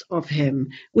acceptance of him?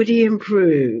 Would he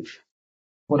improve?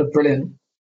 What a brilliant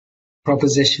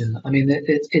proposition. I mean,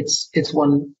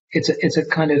 it's a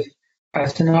kind of a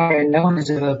scenario no one has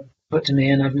ever put to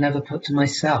me, and I've never put to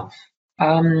myself.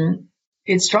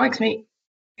 It strikes me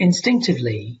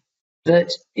instinctively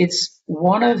that it's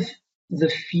one of the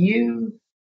few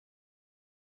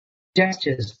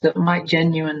gestures that might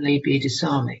genuinely be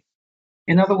disarming.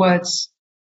 In other words,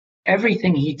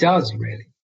 everything he does really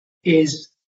is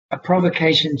a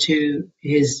provocation to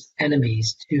his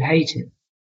enemies to hate him.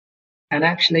 And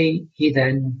actually, he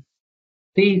then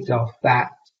feeds off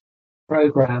that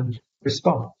programmed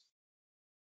response.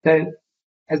 So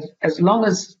as long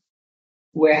as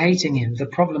we're hating him, the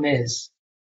problem is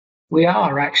we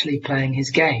are actually playing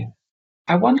his game.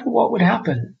 I wonder what would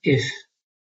happen if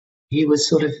he was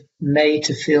sort of made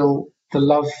to feel the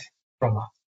love from us.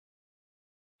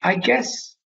 I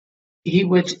guess he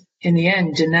would, in the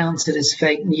end, denounce it as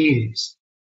fake news.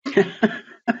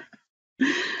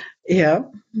 Yeah.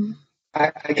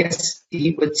 I guess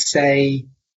he would say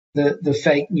that the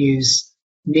fake news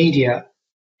media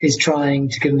is trying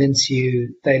to convince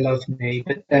you they love me,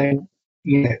 but don't,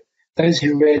 those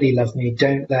who really love me,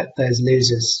 don't let those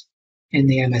losers in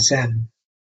the MSM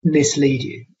mislead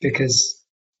you, because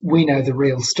we know the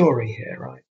real story here,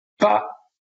 right? But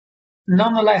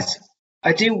nonetheless,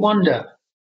 I do wonder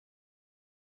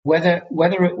whether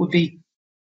it would be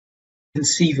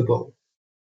conceivable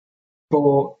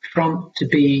for Trump to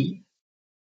be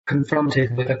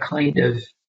confronted with a kind of,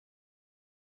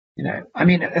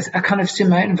 a kind of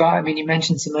Simone Weil. I mean, you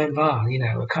mentioned Simone Weil,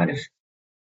 a kind of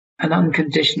an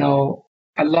unconditional,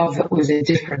 a love that was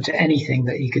indifferent to anything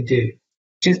that he could do,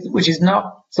 which is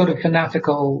not sort of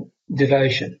fanatical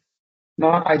devotion,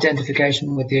 not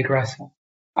identification with the aggressor.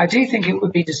 I do think it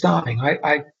would be disarming.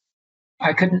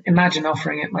 I couldn't imagine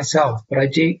offering it myself, but I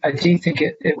do think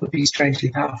it would be strangely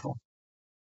powerful.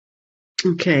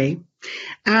 Okay.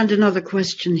 And another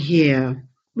question here.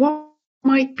 What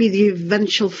might be the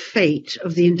eventual fate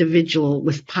of the individual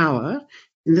with power,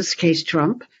 in this case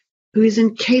Trump, who is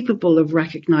incapable of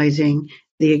recognizing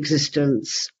the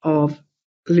existence of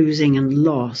losing and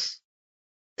loss?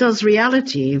 Does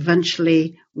reality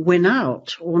eventually win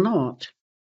out or not?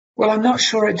 Well, I'm not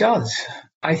sure it does.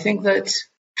 I think that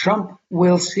Trump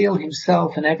will seal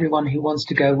himself and everyone who wants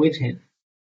to go with him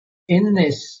in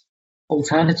this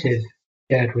alternative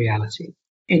shared reality,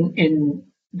 in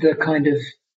the kind of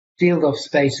sealed off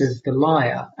space as the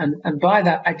liar. And by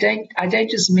that, I don't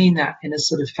just mean that in a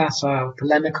sort of facile,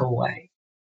 polemical way.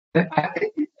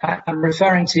 I'm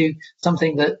referring to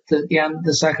something that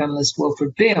the psychoanalyst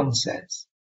Wilfred Bion says,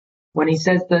 when he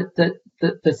says that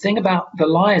the thing about the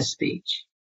liar's speech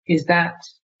is that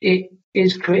it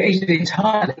is created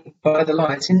entirely by the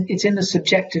liar. It's in the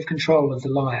subjective control of the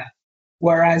liar.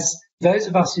 Whereas those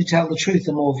of us who tell the truth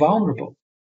are more vulnerable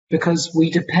because we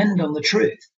depend on the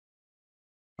truth,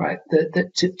 right?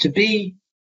 To be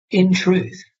in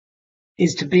truth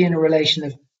is to be in a relation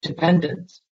of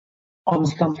dependence on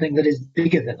something that is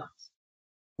bigger than us.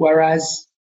 Whereas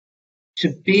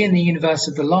to be in the universe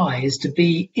of the lie is to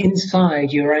be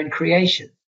inside your own creation,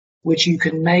 which you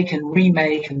can make and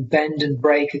remake and bend and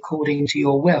break according to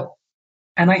your will.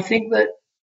 And I think that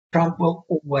Trump will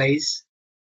always,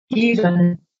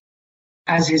 even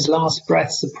as his last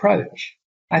breaths approach,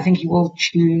 I think he will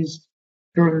choose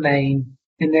to remain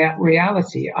in that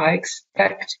reality. I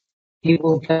expect he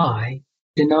will die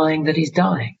denying that he's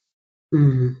dying.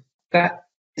 Mm. That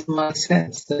is my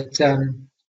sense that,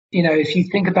 if you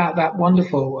think about that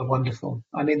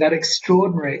that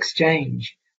extraordinary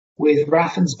exchange with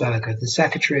Raffensperger, the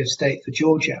Secretary of State for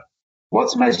Georgia,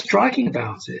 what's most striking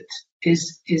about it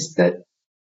is that,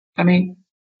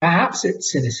 perhaps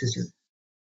it's cynicism,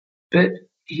 but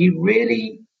he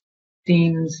really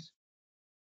seems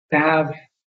to have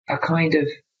a kind of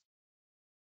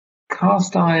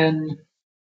cast iron,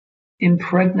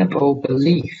 impregnable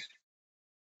belief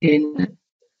in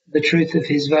the truth of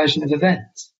his version of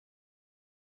events.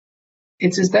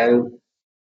 It's as though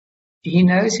he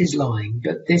knows he's lying,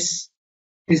 but this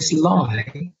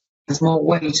lie has more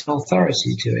weight and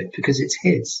authority to it because it's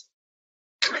his.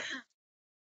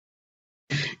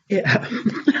 Yeah.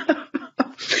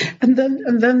 And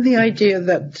then the idea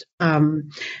that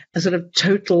a sort of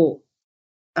total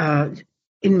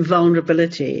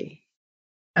invulnerability,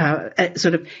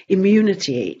 sort of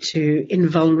immunity to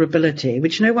invulnerability,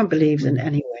 which no one believes in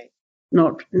anyway,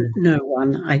 no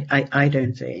one, I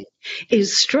don't think,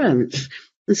 is strength.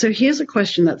 And so here's a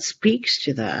question that speaks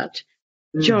to that.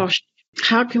 Josh,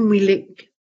 how can we link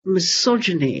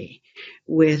misogyny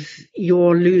with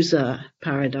your loser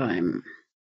paradigm?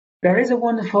 There is a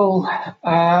wonderful,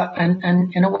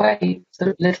 and in a way,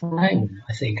 sort of little known,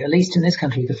 I think, at least in this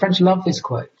country. The French love this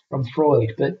quote from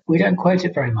Freud, but we don't quote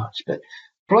it very much. But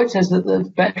Freud says that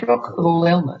the bedrock of all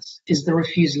illness is the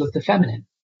refusal of the feminine,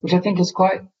 which I think is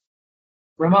quite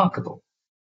remarkable.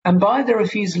 And by the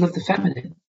refusal of the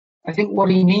feminine, I think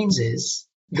what he means is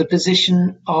the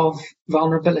position of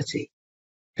vulnerability,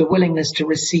 the willingness to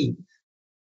receive,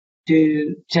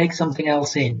 to take something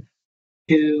else in,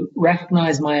 to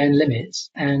recognize my own limits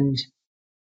and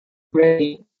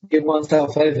really give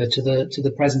oneself over to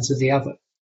the presence of the other.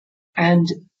 And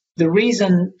the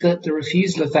reason that the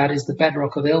refusal of that is the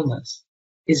bedrock of illness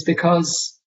is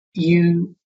because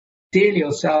you deal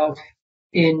yourself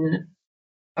in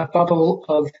a bubble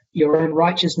of your own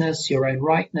righteousness, your own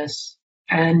rightness,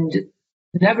 and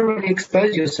never really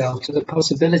expose yourself to the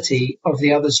possibility of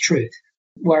the other's truth.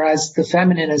 Whereas the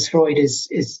feminine, as Freud is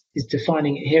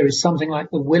defining it here, is something like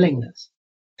the willingness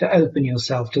to open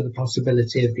yourself to the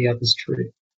possibility of the other's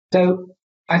truth. So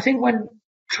I think when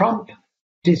Trump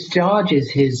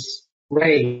discharges his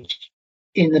rage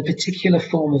in the particular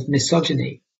form of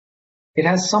misogyny, it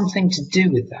has something to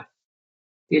do with that.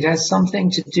 It has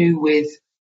something to do with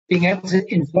being able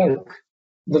to invoke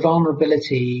the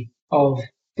vulnerability of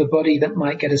the body that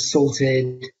might get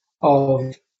assaulted,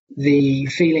 of the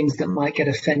feelings that might get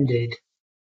offended,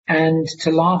 and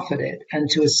to laugh at it and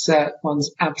to assert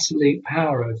one's absolute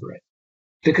power over it.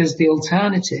 Because the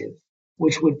alternative,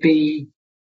 which would be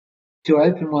to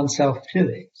open oneself to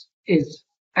it, is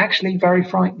actually very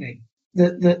frightening.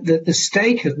 The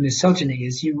stake of misogyny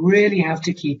is you really have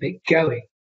to keep it going.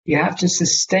 You have to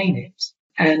sustain it.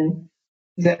 And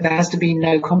there has to be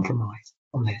no compromise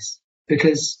on this,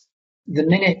 because the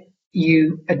minute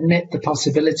you admit the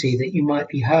possibility that you might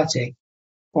be hurting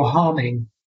or harming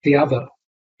the other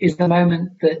is the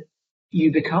moment that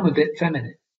you become a bit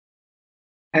feminine.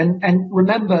 And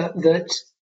remember that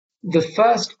the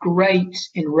first great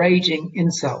enraging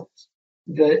insult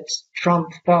that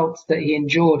Trump felt that he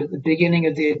endured at the beginning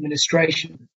of the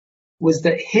administration was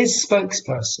that his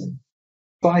spokesperson,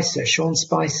 Sean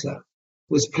Spicer,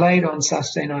 was played on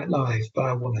Saturday Night Live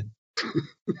by a woman.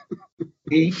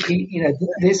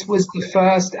 This was the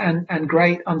first and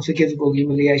great unforgivable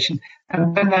humiliation.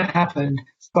 And when that happened,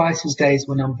 Spicer's days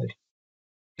were numbered.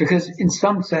 Because in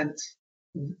some sense,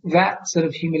 that sort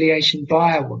of humiliation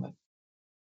by a woman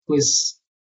was,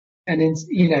 in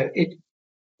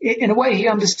a way, he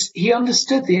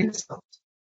understood the insult.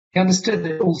 He understood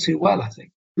it all too well, I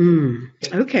think.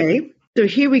 Okay, so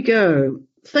here we go.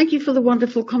 Thank you for the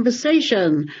wonderful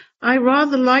conversation. I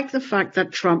rather like the fact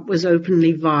that Trump was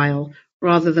openly vile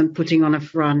rather than putting on a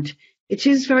front. It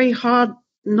is very hard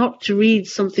not to read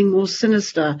something more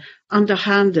sinister,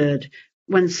 underhanded,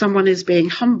 when someone is being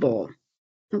humble.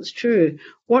 That's true.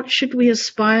 What should we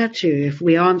aspire to if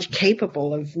we aren't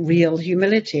capable of real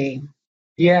humility?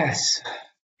 Yes,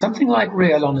 something like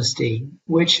real honesty,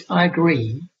 which I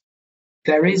agree.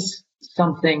 There is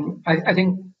something, I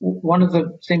think one of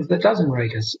the things that does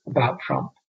enrage us about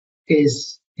Trump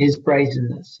is his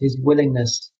brazenness, his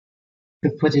willingness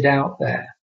to put it out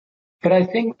there. But I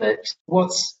think that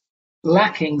what's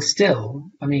lacking still,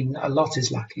 I mean, a lot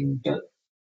is lacking, but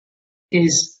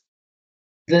is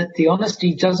that the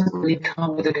honesty doesn't really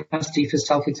come with a capacity for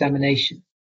self-examination.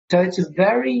 So it's a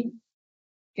very,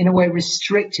 in a way,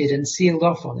 restricted and sealed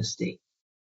off honesty.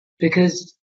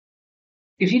 Because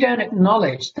if you don't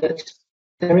acknowledge that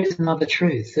there is another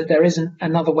truth, that there isn't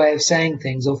another way of saying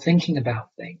things or thinking about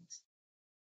things,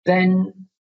 then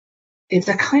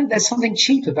there's something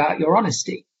cheap about your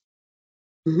honesty.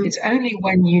 Mm-hmm. It's only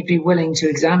when you'd be willing to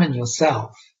examine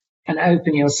yourself and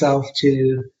open yourself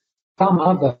to some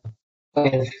other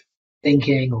way of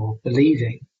thinking or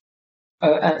believing,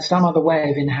 some other way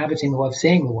of inhabiting or of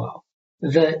seeing the world,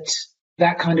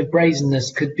 that kind of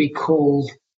brazenness could be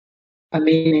called a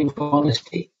meaningful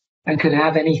honesty and could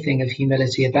have anything of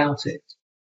humility about it.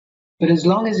 But as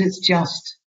long as it's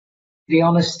just the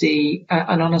honesty,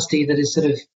 an honesty that is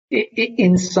sort of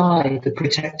inside the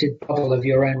protected bubble of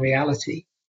your own reality,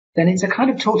 then it's a kind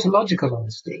of tautological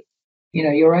honesty. You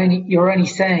know, you're only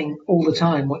saying all the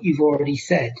time what you've already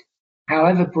said,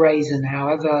 however brazen,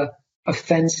 however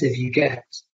offensive you get.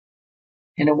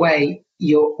 In a way,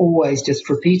 you're always just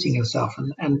repeating yourself,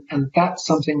 and that's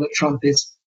something that Trump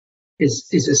is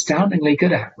astoundingly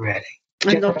good at, really.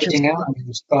 Generating out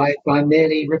by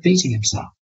merely repeating himself.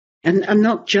 And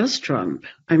not just Trump.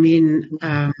 I mean,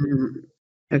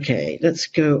 okay, let's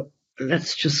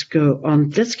just go on.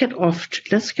 Let's get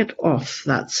off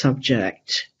that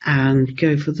subject and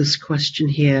go for this question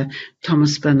here.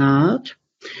 Thomas Bernard.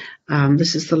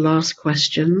 This is the last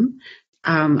question.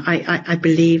 I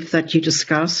believe that you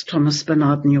discuss Thomas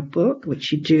Bernard in your book,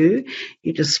 which you do.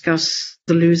 You discuss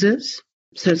the losers.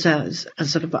 So it's a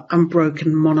sort of an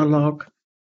unbroken monologue,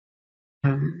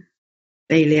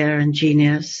 failure and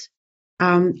genius.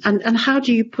 And how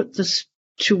do you put this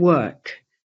to work?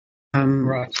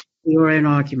 Right. Your own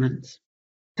arguments.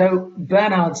 So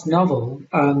Bernard's novel,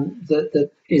 that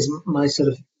is my sort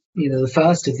of, the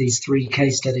first of these three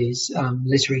case studies,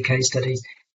 literary case studies,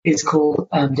 is called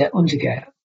Der Untergeher,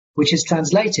 which is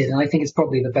translated, and I think it's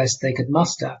probably the best they could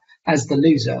muster, as the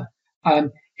loser.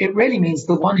 It really means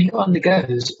the one who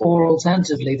undergoes, or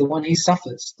alternatively, the one who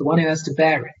suffers, the one who has to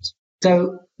bear it.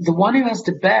 So the one who has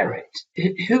to bear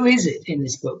it, who is it in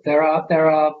this book? There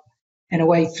are, in a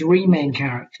way, three main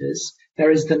characters.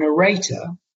 There is the narrator,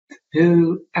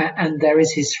 and there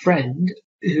is his friend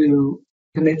who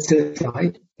commits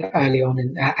suicide early on,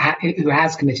 who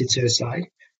has committed suicide.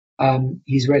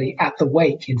 He's really at the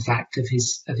wake, in fact, of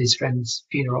his friend's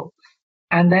funeral.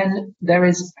 And then there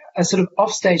is a sort of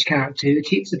offstage character who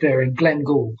keeps appearing, Glenn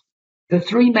Gould. The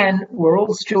three men were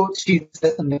all students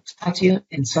at the Mozarteum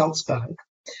in Salzburg.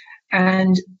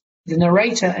 And the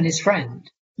narrator and his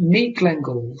friend meet Glenn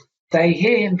Gould. They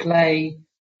hear him play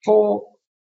 4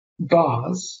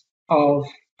 bars of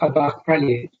a Bach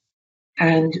prelude.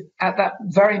 And at that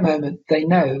very moment, they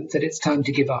know that it's time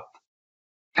to give up.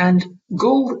 And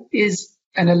Gould is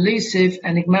an elusive,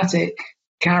 enigmatic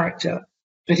character,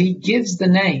 but he gives the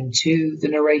name to the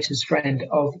narrator's friend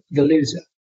of the loser.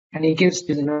 And he gives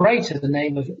to the narrator the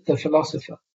name of the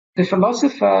philosopher. The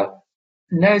philosopher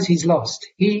knows he's lost.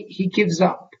 He gives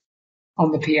up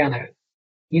on the piano.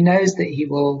 He knows that he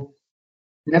will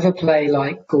never play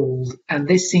like Gould, and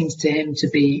this seems to him to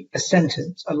be a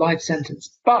sentence, a life sentence.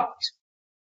 But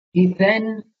he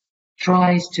then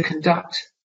tries to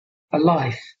conduct a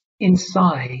life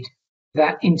inside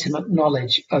that intimate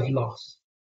knowledge of loss.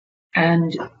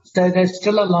 And so there's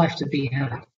still a life to be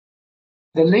had.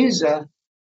 The loser,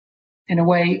 in a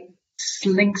way,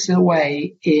 slinks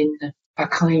away in a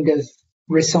kind of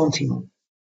ressentiment,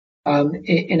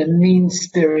 in a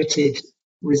mean-spirited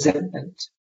resentment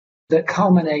that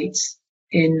culminates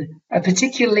in a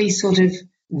particularly sort of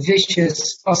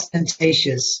vicious,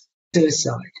 ostentatious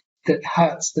suicide that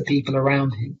hurts the people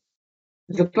around him.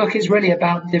 The book is really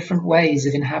about different ways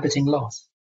of inhabiting loss,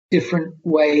 different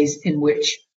ways in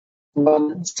which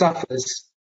one suffers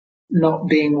not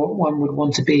being what one would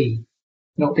want to be,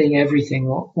 not being everything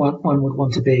what one would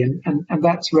want to be. And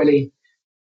that's really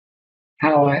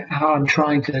how I'm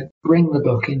trying to bring the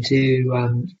book into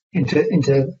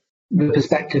the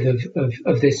perspective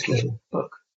of this little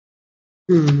book.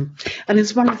 And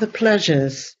it's one of the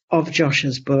pleasures of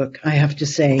Josh's book, I have to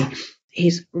say.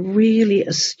 His really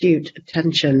astute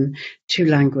attention to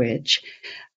language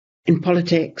in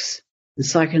politics and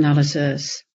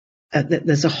psychoanalysis.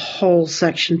 There's a whole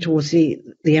section towards the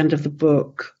end of the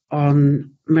book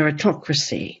on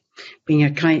meritocracy being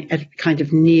a kind of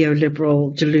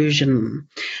neoliberal delusion,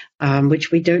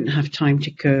 which we don't have time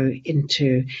to go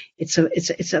into. It's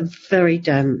a very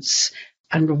dense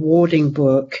and rewarding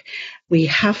book. We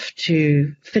have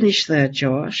to finish there,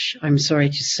 Josh, I'm sorry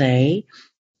to say.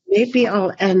 Maybe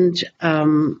I'll end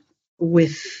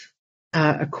with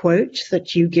a quote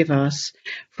that you give us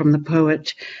from the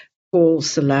poet Paul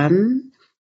Celan,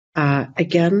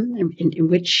 again, in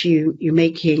which you're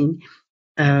making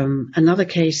another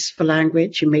case for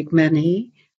language. You make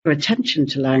many for attention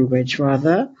to language,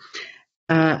 rather.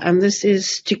 And this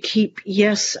is to keep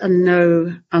yes and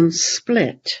no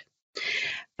unsplit.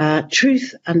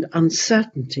 Truth and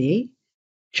uncertainty,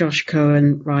 Josh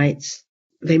Cohen writes,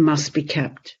 they must be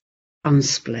kept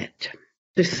unsplit.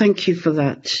 So thank you for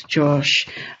that, Josh.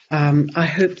 I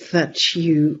hope that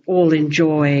you all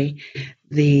enjoy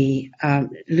the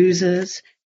losers.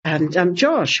 And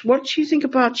Josh, what do you think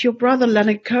about your brother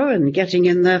Leonard Cohen getting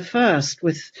in there first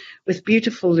with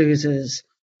Beautiful Losers?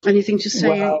 Anything to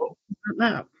say about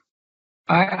that?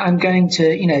 I'm going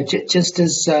to, just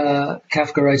as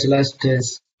Kafka wrote a letter to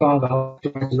his father, I'll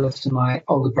write a letter to my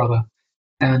older brother.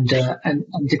 And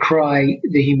decry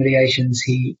the humiliations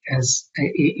he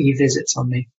visits on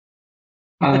me.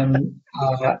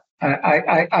 I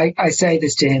say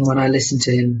this to him when I listen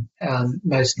to him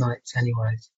most nights,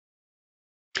 anyways.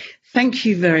 Thank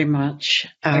you very much.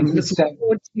 Looking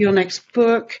forward to your next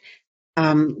book.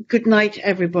 Good night,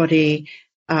 everybody.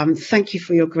 Thank you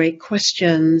for your great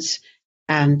questions,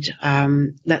 and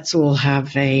let's all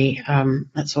have a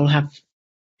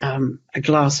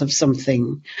glass of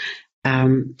something.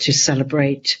 To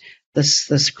celebrate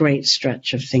this great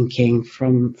stretch of thinking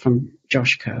from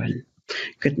Josh Cohen.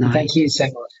 Good night. Thank you so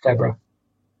much, Deborah.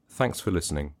 Thanks for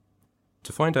listening.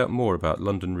 To find out more about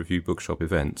London Review Bookshop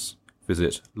events,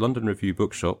 visit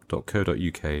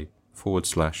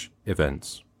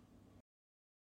londonreviewbookshop.co.uk/events.